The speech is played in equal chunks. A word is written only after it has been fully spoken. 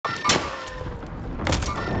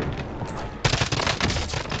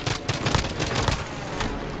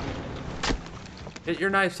Hit your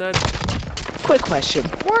knife, Ed. Quick question,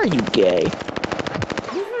 why are you gay?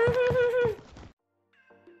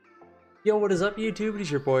 Yo, what is up YouTube? It is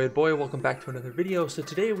your boy, welcome back to another video. So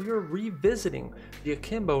today we are revisiting the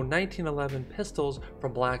Akimbo 1911 pistols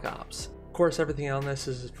from Black Ops. Of course, everything on this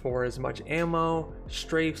is for as much ammo,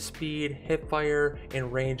 strafe speed, hip fire,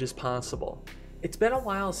 and range as possible. It's been a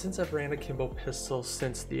while since I've ran Akimbo pistols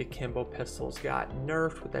since the Akimbo pistols got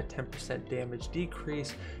nerfed with that 10% damage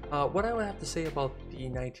decrease. What I would have to say about the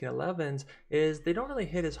 1911s is they don't really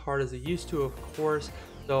hit as hard as they used to, of course.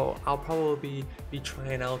 So I'll probably be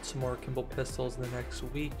trying out some more Akimbo pistols in the next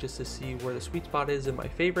week just to see where the sweet spot is in my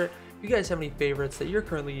favorite. If you guys have any favorites that you're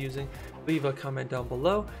currently using, leave a comment down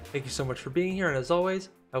below. Thank you so much for being here, and as always,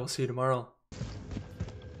 I will see you tomorrow.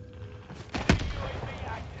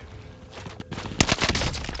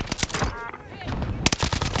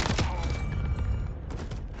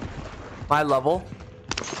 My level.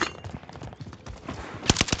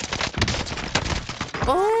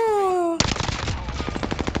 Oh!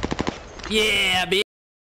 Yeah, bitch.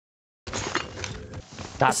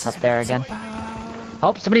 Dots up there again.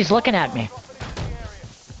 Oh, somebody's looking at me.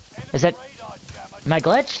 Is it... Am I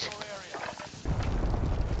glitched?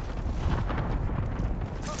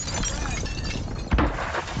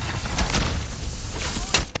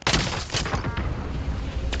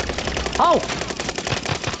 Oh!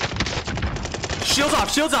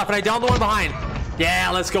 Shields off, and I downed the one behind. Yeah,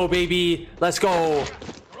 let's go, baby. Let's go.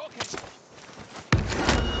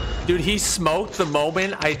 Dude, he smoked the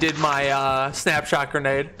moment I did my snapshot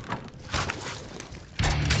grenade.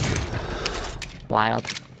 Wild.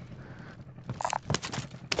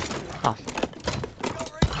 Oh.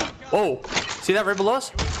 Whoa. See that right below us?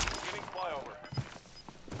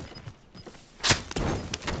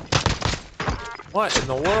 What in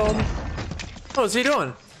the world? What is he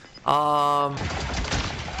doing?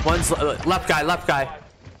 One's left guy.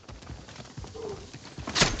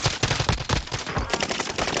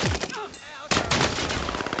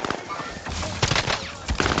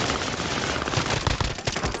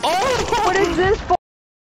 Oh! What is this for?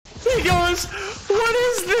 He goes, what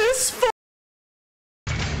is this for?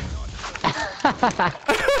 I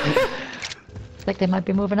think they might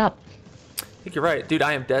be moving up. I think you're right. Dude,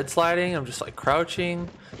 I am dead sliding. I'm just like crouching.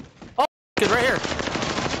 Oh, kid right here.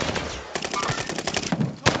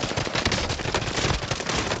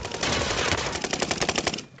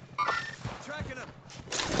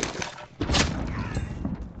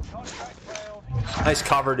 Nice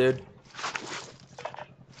cover, dude.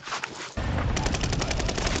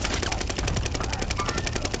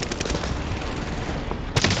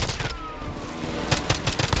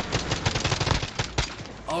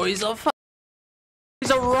 Oh, he's a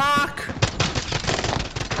rock.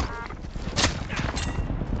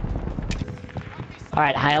 All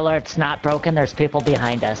right, high alert's not broken. There's people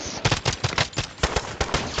behind us.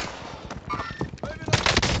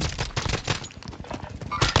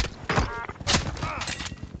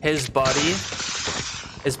 His buddy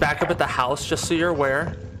is back up at the house, just so you're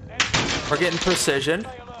aware. We're getting precision.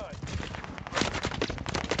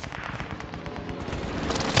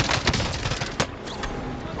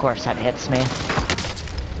 Of course, that hits me.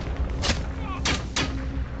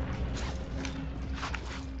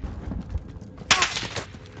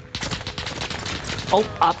 Oh,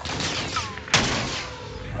 up.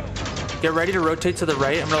 Get ready to rotate to the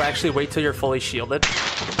right. I'm gonna actually wait till you're fully shielded.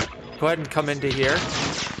 Go ahead and come into here.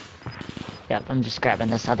 Yep, I'm just grabbing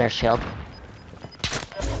this other shield.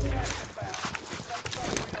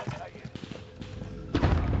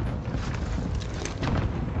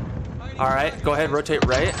 All right, go ahead, rotate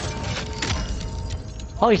right.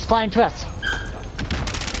 Oh, he's flying to us.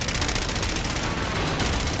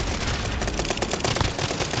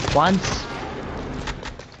 Once.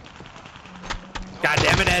 God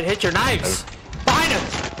damn it, Ed, hit your knives. Behind him.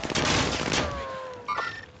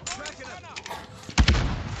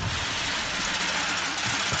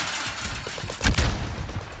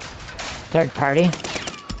 Third party.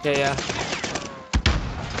 Yeah.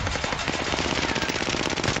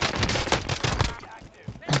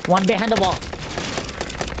 One behind the wall.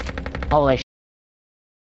 Holy sh**.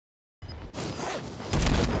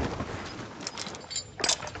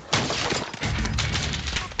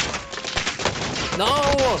 No!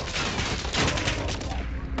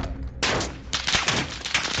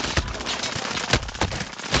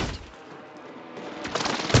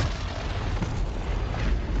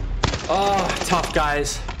 Oh, tough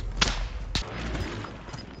guys.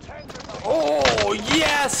 Oh,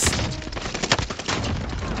 yes!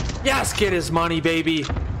 Yes, get his money, baby.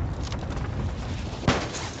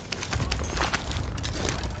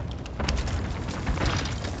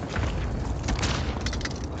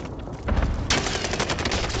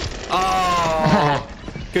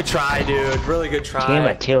 Good try, dude. Really good try. Team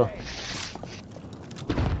of two.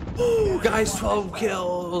 Ooh, guys, 12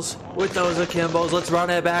 kills with those Akimbos. Let's run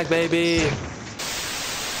it back, baby.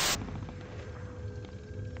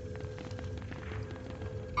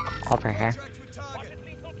 Over here.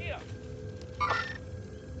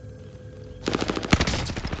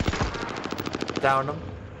 Down them.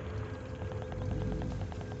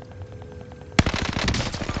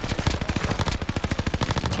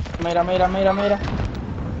 Mira, mira, mira, mira.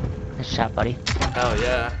 Good shot, buddy. Hell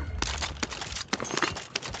yeah.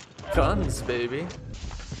 Guns, baby.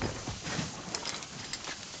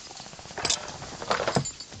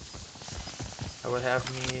 I would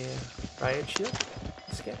have me riot shield.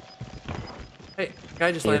 Let's get. Hey,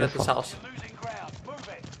 guy just landed at this house.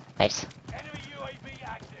 Nice.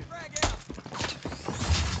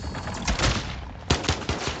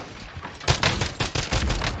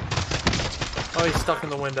 Oh, he's stuck in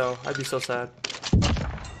the window. I'd be so sad.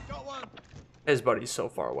 His buddy's so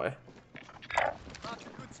far away.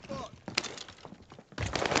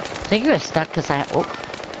 I think he was stuck because I. Oh.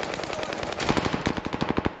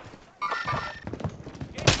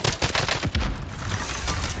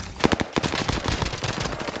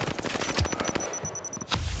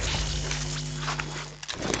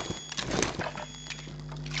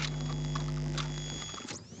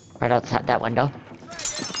 Right outside that window.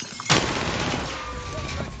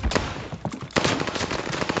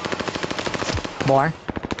 More.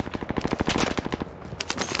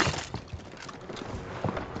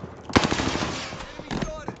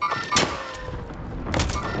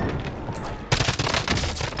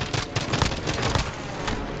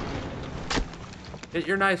 Hit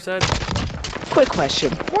your knife, Ed. Quick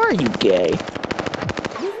question. Why are you gay?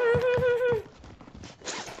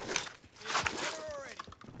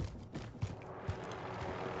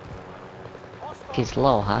 He's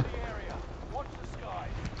low, huh?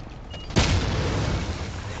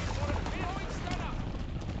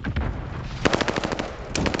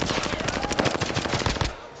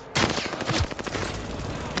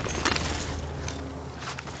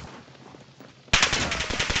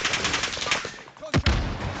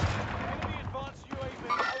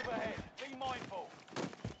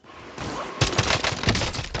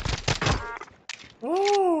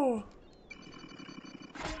 Oh.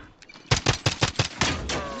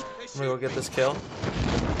 I'm gonna go get this kill.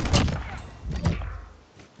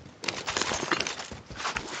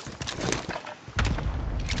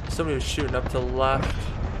 Somebody was shooting up to the left.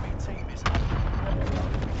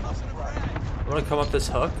 I'm gonna come up this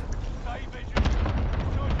hook.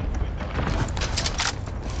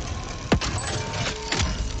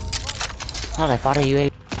 Oh, I thought of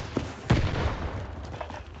you.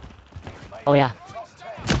 Oh yeah.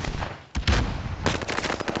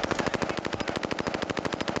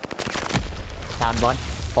 Down one.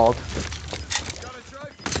 Fold.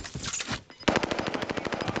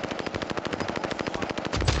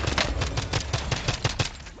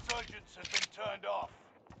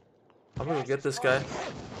 I'm gonna get this guy.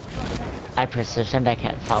 I precisioned. I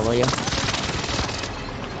can't follow you.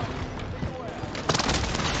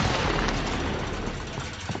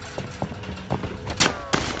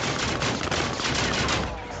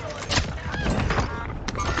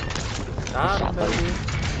 Ah, baby.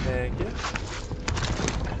 Thank you.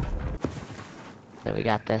 So we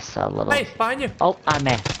got this little. Hey, behind you. Oh, I'm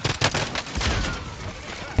there.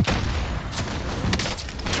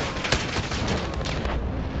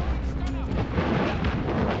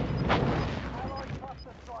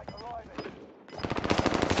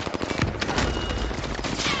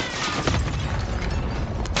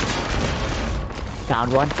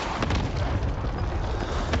 Found one.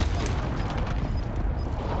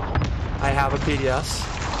 I have a PDS.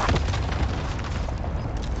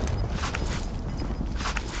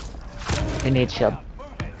 We need shield.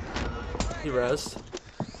 He rezzed.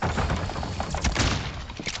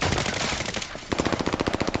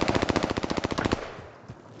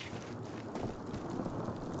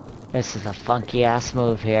 This is a funky ass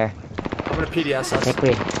move here. I'm gonna PDS I us. think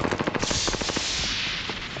we.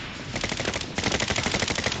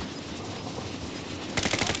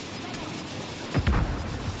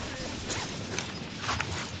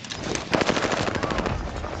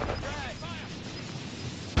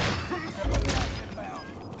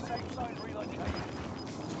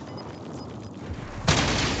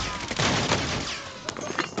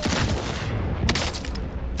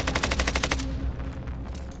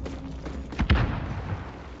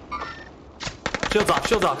 Shields off,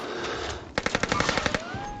 shields off.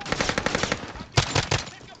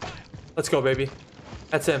 Let's go, baby.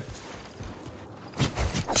 That's him.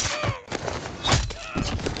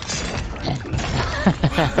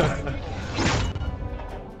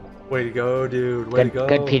 Way to go, dude. Way to go.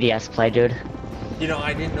 Good PDS play, dude. You know,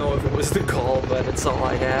 I didn't know if it was the call, but it's all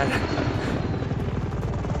I had.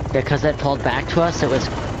 Because it pulled back to us, it was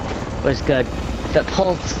good. If it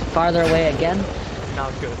pulled farther away again,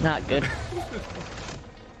 Not good. not good.